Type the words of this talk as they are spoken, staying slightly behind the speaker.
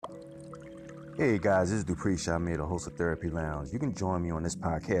Hey guys, this is Dupree Shamir, the host of Therapy Lounge. You can join me on this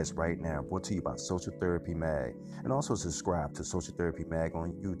podcast right now, brought to you by Social Therapy Mag. And also subscribe to Social Therapy Mag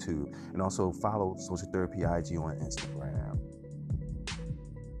on YouTube. And also follow Social Therapy IG on Instagram.